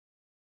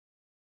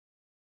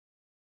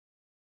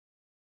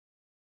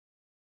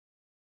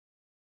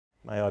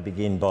May I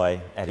begin by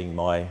adding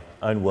my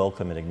own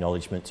welcome and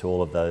acknowledgement to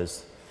all of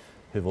those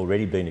who've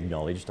already been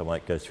acknowledged. I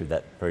won't go through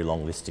that very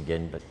long list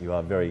again, but you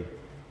are very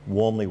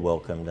warmly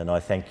welcomed, and I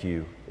thank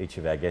you, each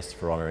of our guests,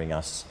 for honouring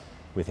us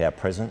with our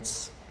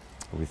presence,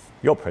 with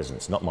your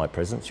presence, not my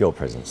presence, your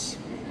presence.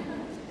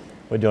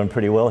 We're doing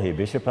pretty well here,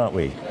 Bishop, aren't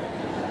we?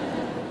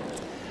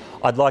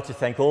 I'd like to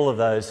thank all of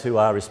those who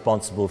are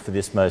responsible for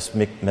this most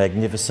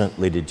magnificent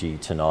liturgy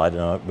tonight,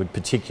 and I would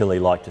particularly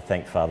like to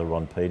thank Father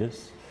Ron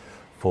Peters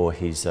for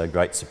his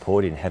great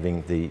support in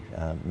having the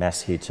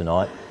Mass here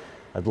tonight.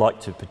 I'd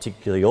like to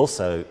particularly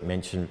also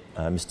mention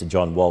Mr.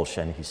 John Walsh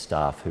and his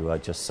staff, who are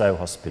just so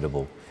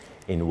hospitable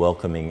in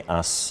welcoming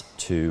us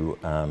to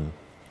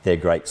their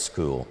great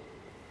school.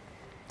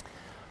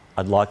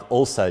 I'd like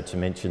also to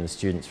mention the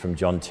students from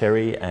John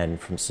Terry and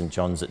from St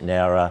John's at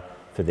Nowra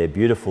for their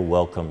beautiful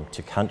welcome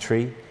to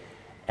country,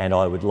 and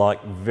I would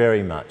like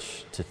very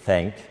much to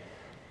thank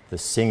the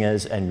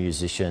singers and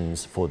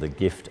musicians for the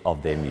gift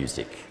of their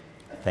music.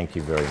 Thank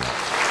you very much.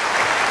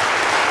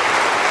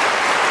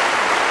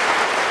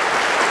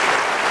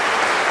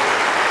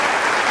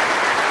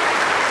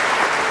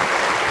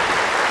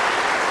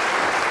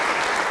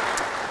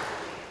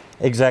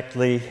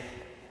 Exactly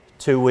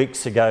 2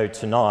 weeks ago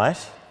tonight,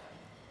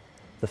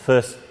 the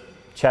first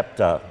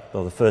chapter,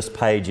 or the first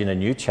page in a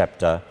new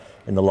chapter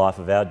in the life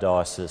of our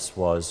diocese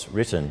was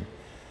written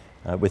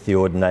with the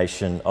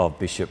ordination of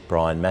Bishop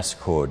Brian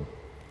Mascord.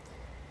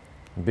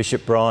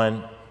 Bishop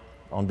Brian,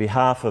 on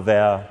behalf of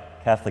our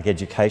Catholic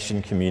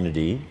education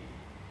community,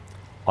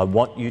 I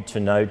want you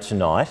to know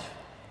tonight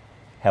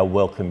how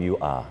welcome you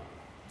are.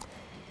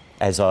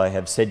 As I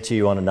have said to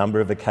you on a number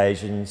of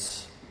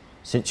occasions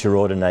since your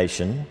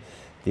ordination,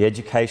 the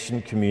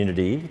education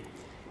community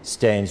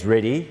stands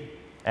ready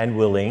and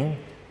willing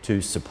to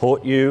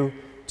support you,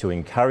 to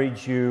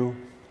encourage you,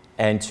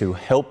 and to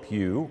help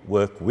you,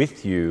 work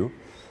with you,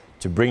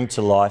 to bring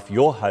to life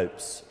your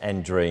hopes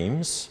and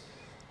dreams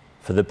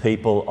for the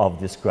people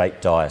of this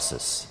great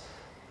diocese.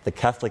 The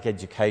Catholic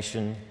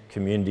education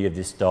community of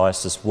this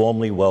diocese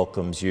warmly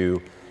welcomes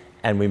you,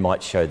 and we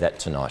might show that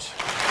tonight.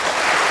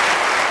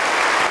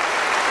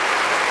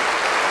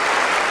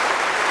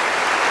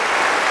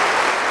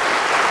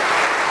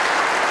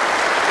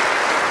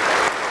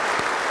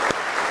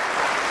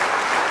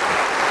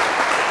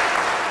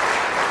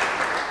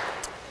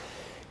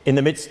 In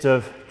the midst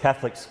of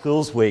Catholic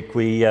Schools Week,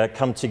 we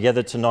come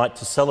together tonight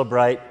to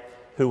celebrate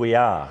who we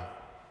are.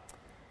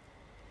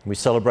 We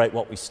celebrate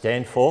what we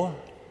stand for,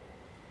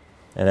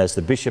 and as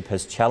the Bishop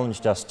has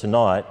challenged us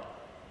tonight,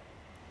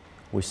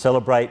 we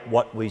celebrate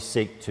what we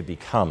seek to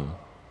become.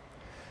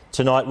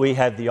 Tonight we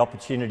have the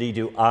opportunity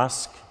to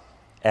ask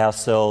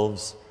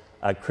ourselves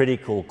a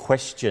critical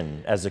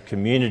question as a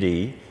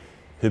community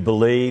who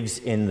believes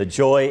in the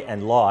joy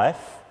and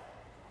life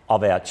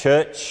of our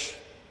church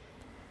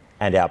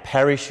and our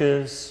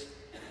parishes,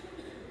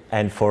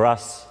 and for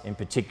us in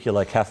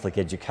particular, Catholic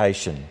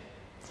education.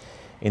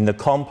 In the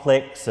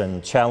complex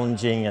and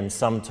challenging and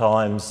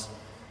sometimes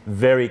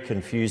very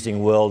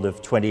confusing world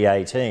of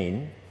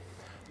 2018,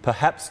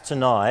 perhaps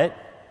tonight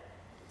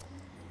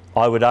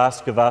I would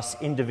ask of us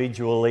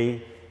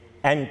individually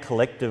and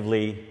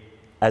collectively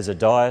as a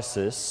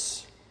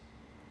diocese,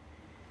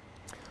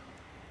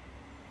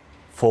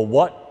 for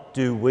what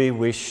do we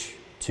wish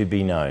to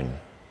be known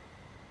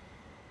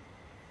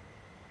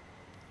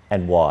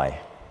and why?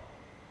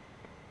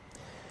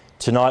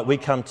 Tonight we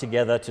come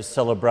together to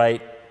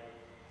celebrate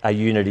a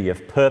unity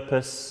of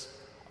purpose,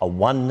 a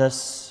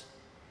oneness,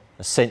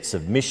 a sense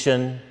of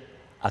mission,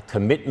 a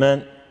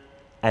commitment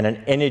and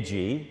an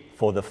energy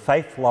for the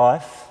faith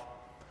life,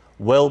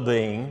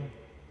 well-being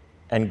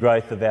and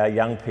growth of our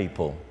young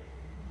people.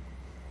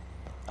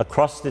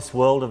 Across this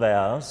world of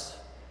ours,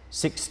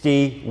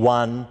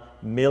 61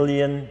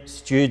 million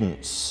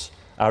students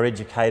are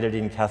educated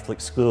in Catholic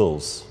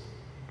schools,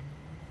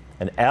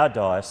 and our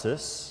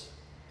diocese,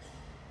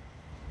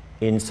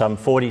 in some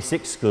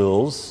 46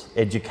 schools,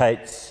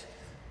 educates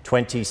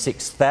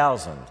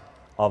 26,000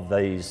 of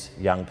these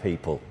young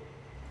people.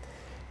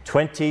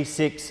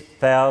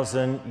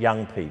 26,000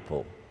 young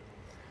people,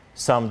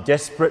 some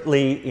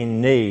desperately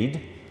in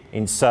need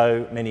in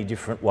so many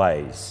different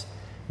ways,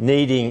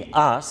 needing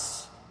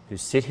us who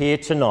sit here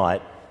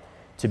tonight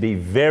to be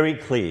very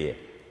clear,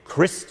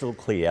 crystal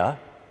clear,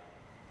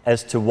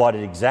 as to what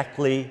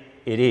exactly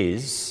it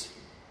is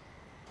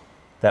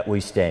that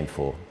we stand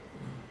for.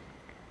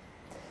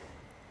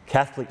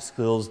 Catholic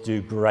schools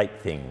do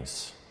great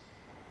things,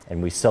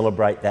 and we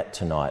celebrate that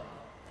tonight.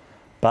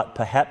 But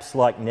perhaps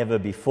like never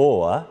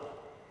before,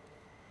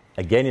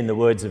 again in the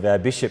words of our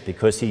Bishop,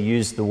 because he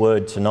used the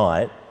word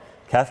tonight,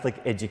 Catholic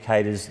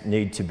educators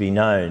need to be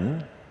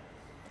known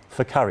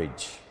for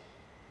courage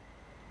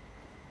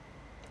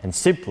and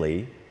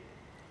simply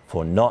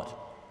for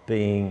not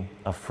being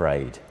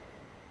afraid.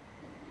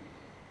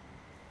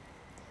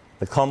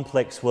 The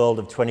complex world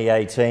of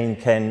 2018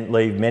 can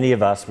leave many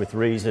of us with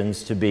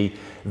reasons to be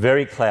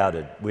very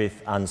clouded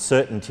with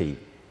uncertainty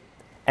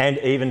and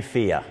even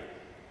fear.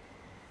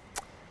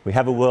 We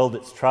have a world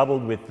that's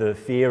troubled with the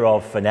fear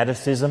of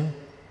fanaticism,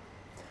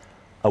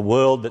 a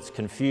world that's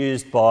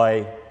confused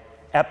by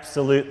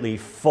absolutely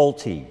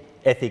faulty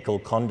ethical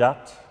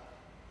conduct,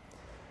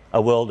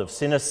 a world of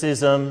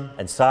cynicism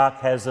and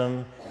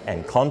sarcasm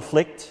and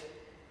conflict,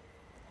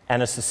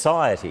 and a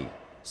society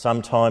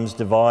sometimes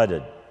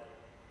divided.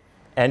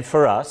 And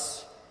for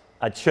us,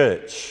 a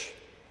church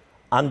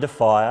under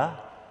fire,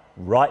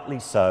 rightly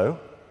so,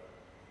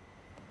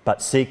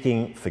 but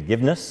seeking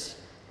forgiveness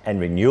and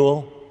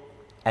renewal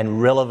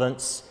and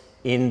relevance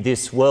in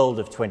this world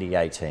of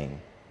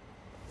 2018.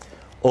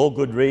 All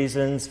good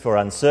reasons for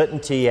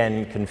uncertainty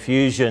and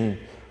confusion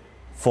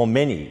for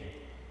many.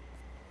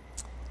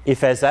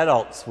 If as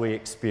adults we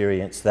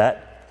experience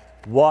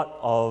that, what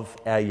of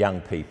our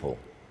young people?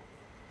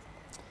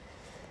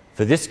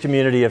 For this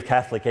community of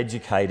Catholic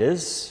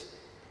educators,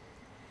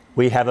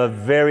 we have a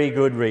very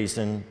good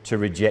reason to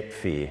reject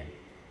fear.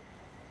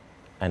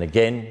 And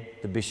again,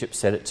 the Bishop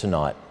said it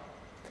tonight.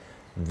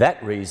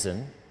 That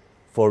reason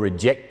for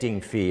rejecting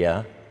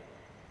fear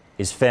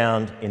is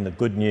found in the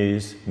good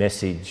news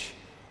message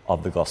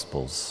of the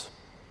Gospels.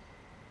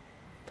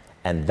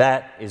 And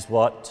that is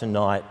what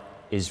tonight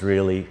is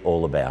really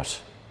all about.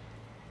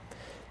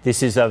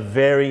 This is a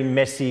very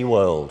messy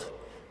world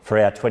for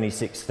our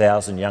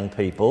 26,000 young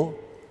people,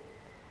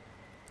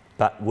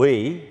 but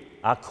we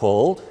are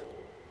called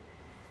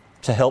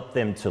to help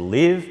them to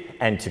live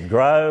and to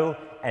grow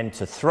and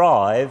to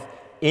thrive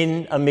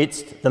in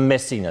amidst the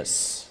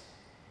messiness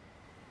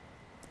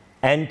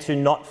and to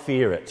not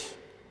fear it.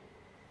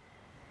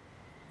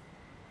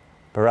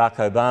 Barack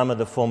Obama,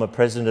 the former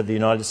President of the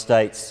United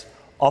States,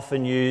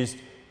 often used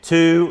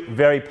two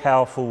very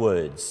powerful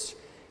words.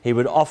 He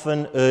would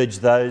often urge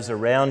those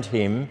around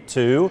him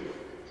to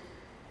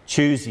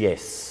choose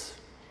yes.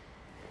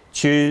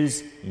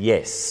 Choose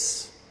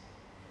yes.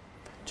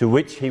 To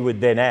which he would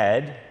then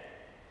add,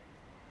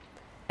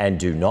 and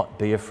do not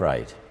be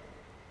afraid.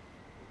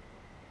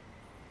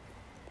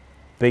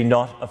 Be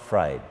not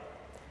afraid.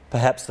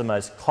 Perhaps the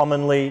most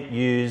commonly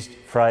used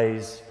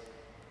phrase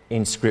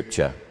in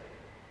Scripture.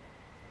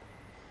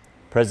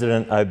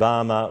 President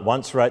Obama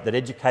once wrote that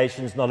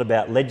education is not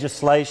about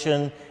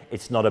legislation,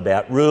 it's not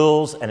about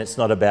rules, and it's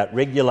not about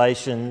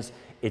regulations.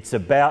 It's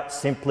about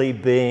simply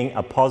being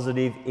a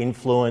positive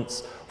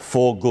influence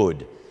for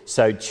good.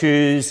 So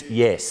choose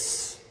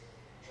yes.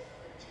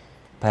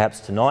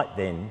 Perhaps tonight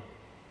then,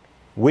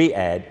 we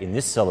add in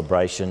this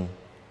celebration,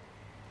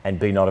 and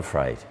be not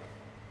afraid.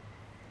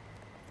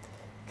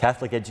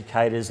 Catholic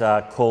educators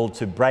are called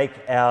to break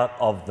out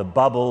of the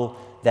bubble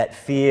that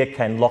fear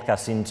can lock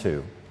us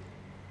into,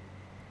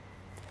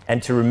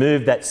 and to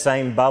remove that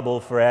same bubble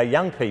for our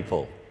young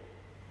people,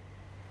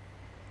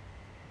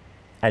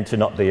 and to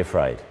not be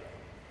afraid.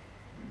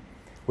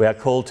 We are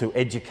called to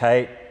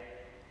educate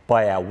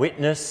by our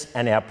witness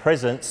and our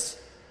presence,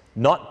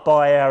 not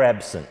by our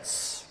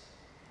absence,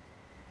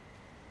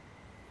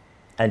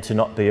 and to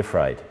not be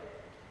afraid.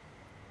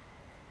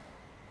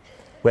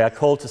 We are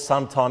called to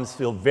sometimes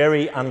feel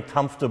very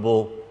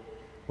uncomfortable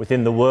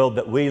within the world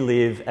that we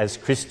live as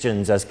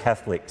Christians, as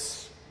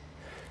Catholics.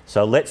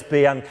 So let's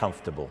be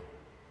uncomfortable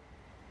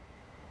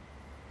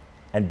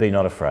and be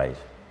not afraid.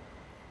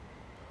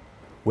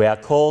 We are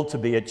called to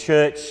be a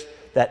church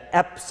that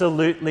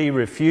absolutely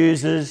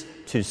refuses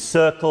to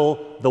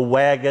circle the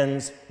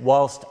wagons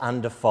whilst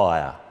under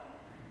fire.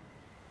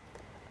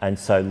 And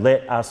so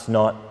let us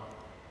not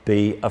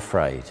be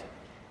afraid.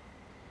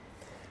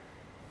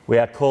 We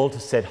are called to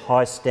set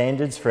high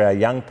standards for our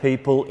young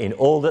people in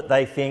all that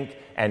they think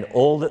and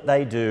all that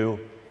they do,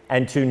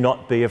 and to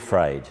not be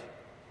afraid.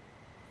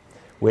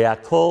 We are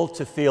called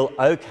to feel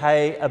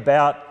okay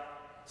about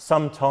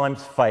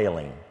sometimes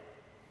failing,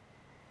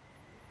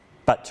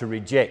 but to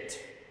reject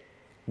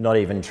not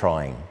even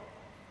trying,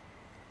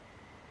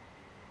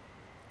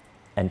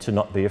 and to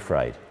not be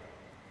afraid.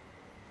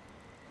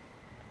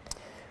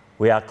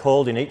 We are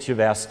called in each of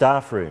our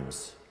staff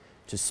rooms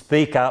to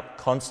speak up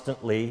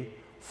constantly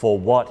for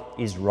what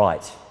is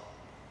right,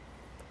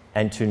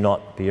 and to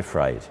not be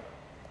afraid.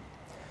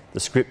 The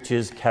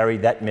Scriptures carry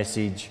that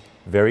message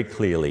very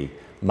clearly.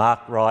 Mark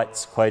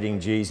writes, quoting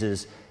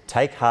Jesus,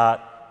 "Take heart,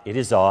 it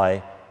is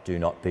I, do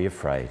not be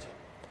afraid."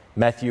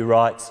 Matthew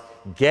writes,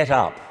 "Get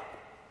up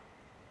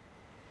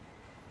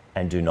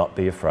and do not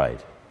be afraid."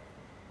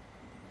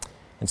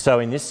 And so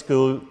in this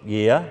school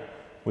year,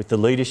 with the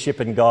leadership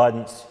and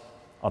guidance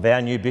of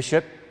our new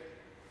bishop,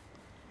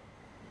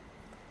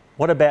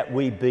 what about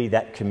we be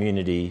that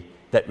community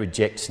that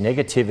rejects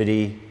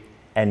negativity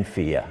and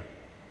fear?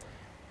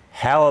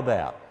 How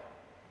about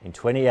in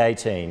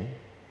 2018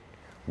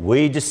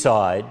 we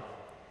decide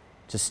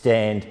to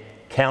stand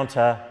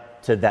counter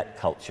to that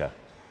culture?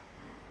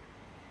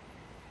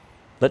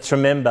 Let's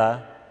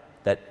remember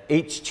that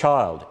each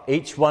child,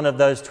 each one of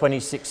those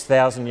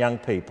 26,000 young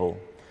people,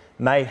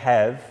 may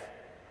have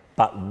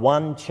but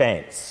one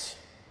chance.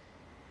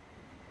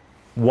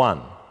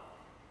 One.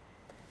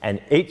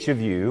 And each of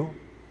you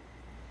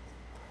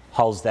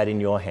holds that in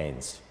your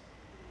hands.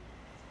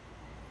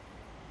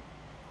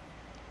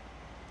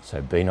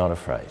 So be not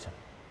afraid.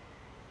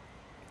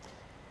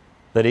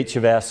 Let each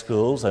of our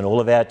schools and all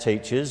of our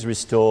teachers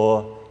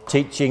restore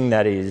teaching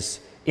that is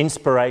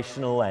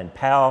inspirational and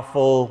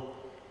powerful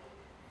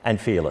and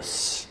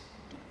fearless.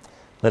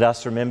 Let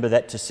us remember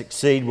that to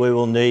succeed we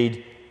will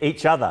need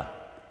each other.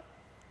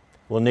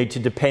 We'll need to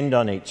depend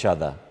on each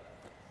other.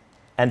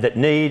 And that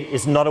need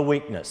is not a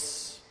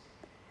weakness.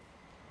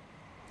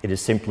 It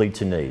is simply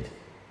to need.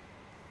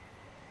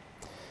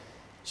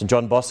 St.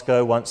 John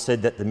Bosco once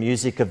said that the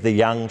music of the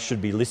young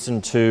should be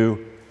listened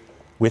to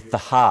with the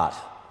heart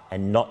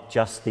and not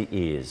just the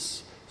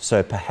ears.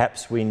 So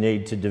perhaps we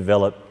need to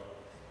develop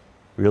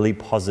really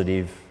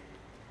positive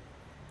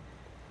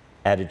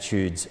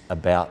attitudes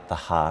about the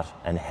heart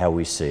and how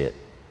we see it.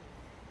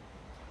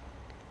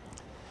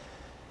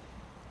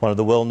 One of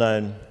the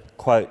well-known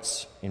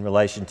quotes in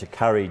relation to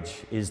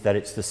courage is that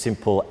it's the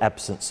simple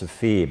absence of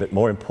fear, but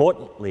more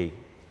importantly,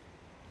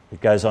 it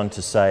goes on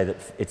to say that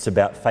it's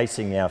about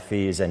facing our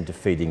fears and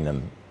defeating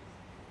them,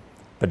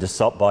 but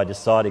by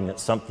deciding that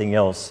something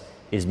else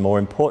is more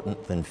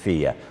important than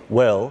fear.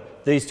 Well,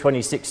 these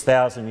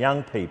 26,000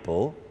 young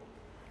people,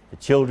 the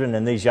children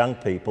and these young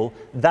people,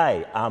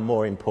 they are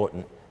more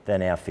important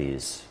than our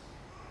fears.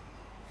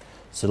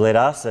 So let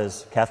us,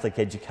 as Catholic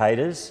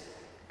educators,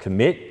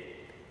 commit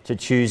to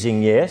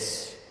choosing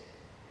yes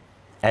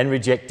and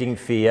rejecting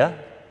fear,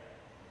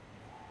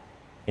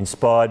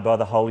 inspired by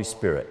the Holy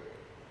Spirit.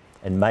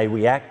 And may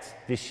we act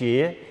this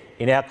year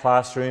in our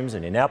classrooms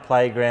and in our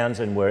playgrounds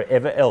and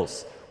wherever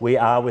else we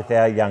are with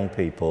our young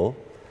people,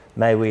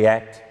 may we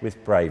act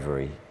with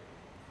bravery.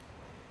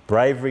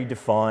 Bravery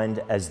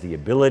defined as the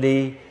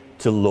ability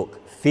to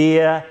look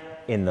fear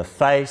in the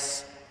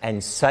face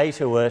and say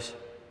to it,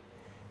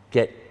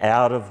 "Get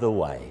out of the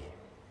way."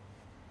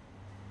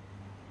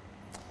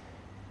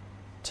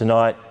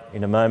 Tonight,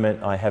 in a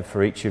moment, I have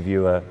for each of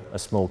you a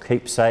small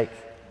keepsake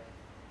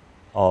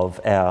of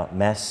our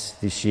Mass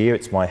this year.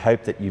 It's my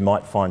hope that you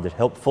might find it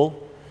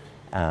helpful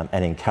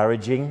and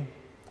encouraging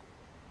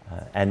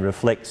and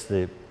reflects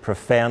the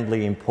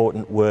profoundly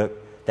important work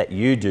that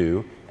you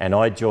do, and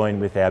I join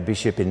with our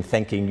Bishop in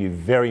thanking you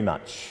very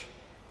much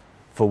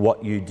for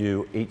what you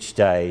do each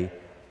day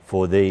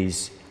for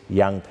these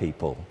young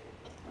people.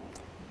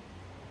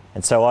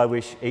 And so I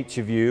wish each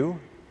of you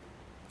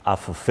a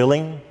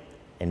fulfilling,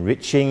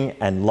 enriching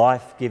and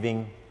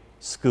life-giving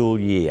school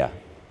year.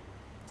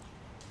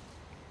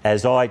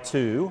 As I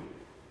too,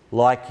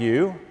 like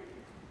you,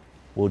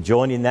 will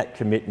join in that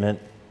commitment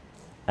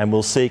and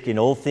will seek in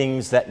all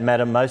things that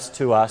matter most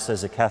to us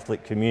as a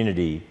Catholic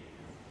community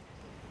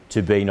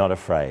to be not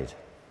afraid.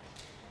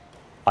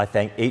 I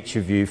thank each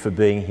of you for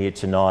being here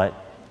tonight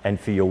and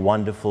for your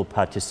wonderful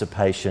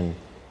participation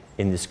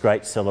in this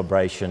great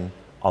celebration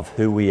of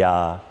who we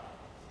are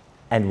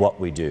and what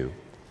we do.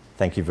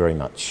 Thank you very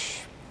much.